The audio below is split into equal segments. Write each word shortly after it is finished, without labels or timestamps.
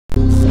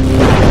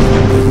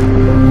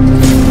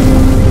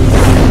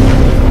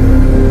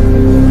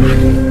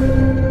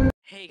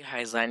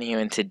guys, letting you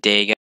in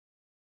today, guys.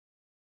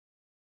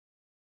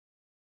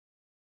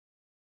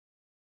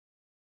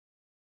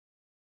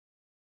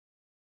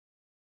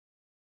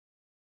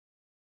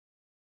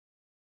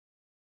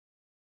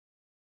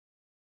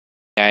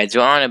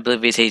 We're on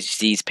Oblivious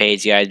HD's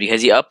page, guys,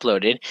 because he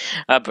uploaded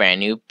a brand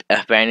new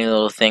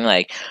little thing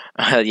like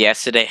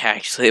yesterday.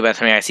 Actually, by the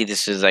time I see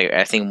this is like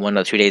I think 1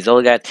 or 2 days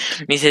old, guys.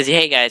 He says,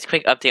 "Hey guys,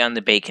 quick update on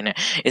the Bacon.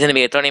 It's gonna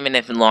be a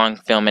 30-minute long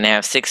film, and I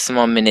have 6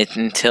 more minutes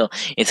until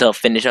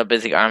finish up.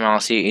 It's like I'm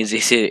honestly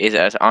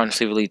it's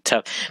honestly really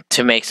tough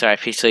to make. So I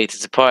appreciate the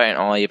support and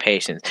all your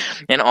patience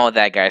and all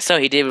that, guys. So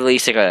he did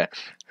release like a."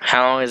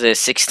 How long is it?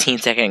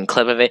 16-second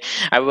clip of it.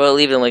 I will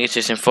leave the link in the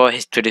description for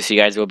his Twitter so you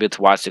guys will be able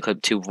to watch the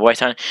clip to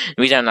voice on.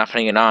 The reason I'm not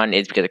putting it on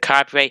is because of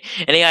copyright.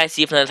 And you guys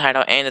see from the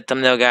title and the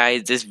thumbnail,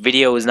 guys, this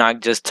video is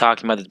not just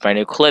talking about this brand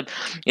new clip.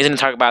 It's going to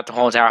talk about the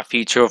whole entire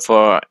future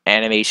for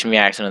animation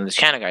reaction on this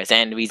channel, guys.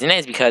 And the reason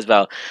is because,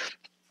 well,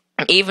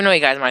 even though you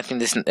guys might think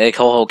this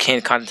whole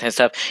kid content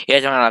stuff, you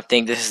guys might not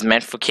think this is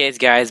meant for kids,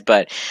 guys,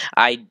 but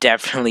I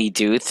definitely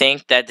do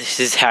think that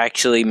this is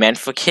actually meant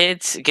for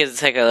kids because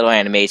it's like a little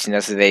animation.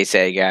 That's what they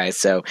say, guys.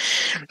 So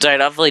I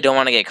definitely don't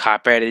want to get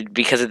copyrighted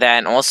because of that.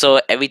 And also,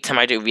 every time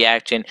I do a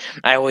reaction,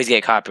 I always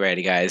get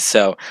copyrighted, guys.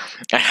 So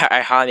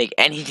I hardly make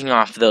anything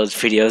off of those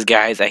videos,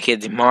 guys. I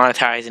get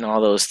demonetized and all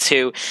those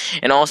too.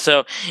 And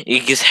also, you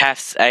just have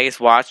I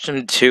just watch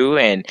them too,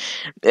 and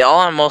all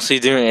I'm mostly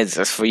doing is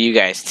just for you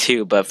guys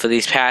too. But for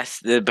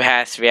the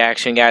past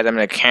reaction, guys, I'm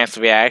gonna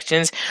cancel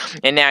reactions,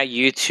 and now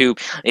YouTube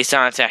is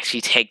starting to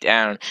actually take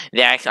down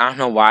the I don't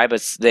know why,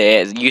 but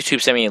the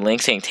YouTube sent me a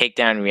link saying take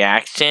down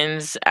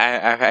reactions.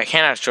 I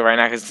cannot show right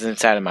now because it's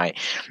inside of my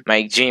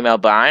Gmail,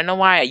 but I don't know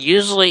why.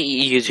 Usually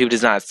YouTube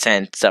does not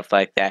send stuff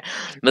like that,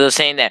 but they're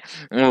saying that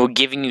we're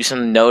giving you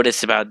some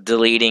notice about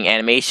deleting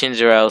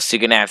animations, or else you're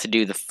gonna have to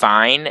do the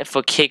fine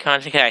for kid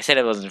content. I said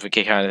it wasn't for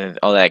kid content,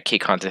 all that kid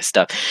content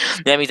stuff.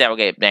 That means I will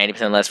get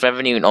 90% less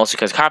revenue, and also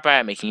because copyright,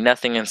 I'm making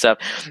nothing and stuff.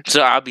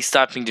 So I'll be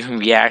stopping doing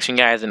reaction,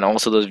 guys, and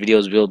also those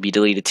videos will be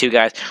deleted too,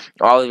 guys.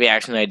 All the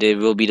reactions I did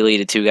will be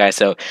deleted too, guys.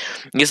 So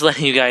just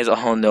letting you guys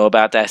all know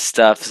about that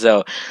stuff.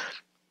 So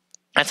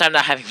that's why I'm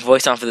not having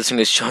voice on for this one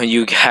to show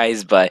you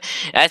guys, but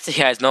that's it,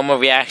 guys. No more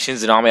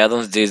reactions, and all my other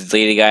ones do is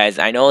deleted, guys.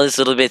 I know it's a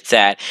little bit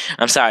sad.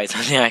 I'm sorry, it's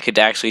nothing I could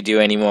actually do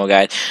anymore,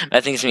 guys.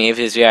 I think it's me for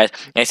this, guys.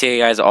 I see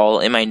you guys all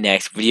in my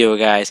next video,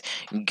 guys.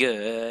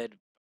 Good.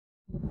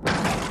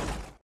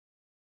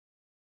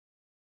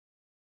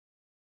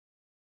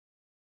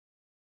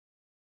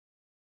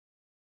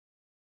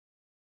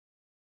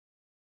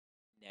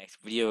 Next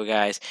video,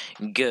 guys.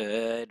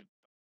 Good.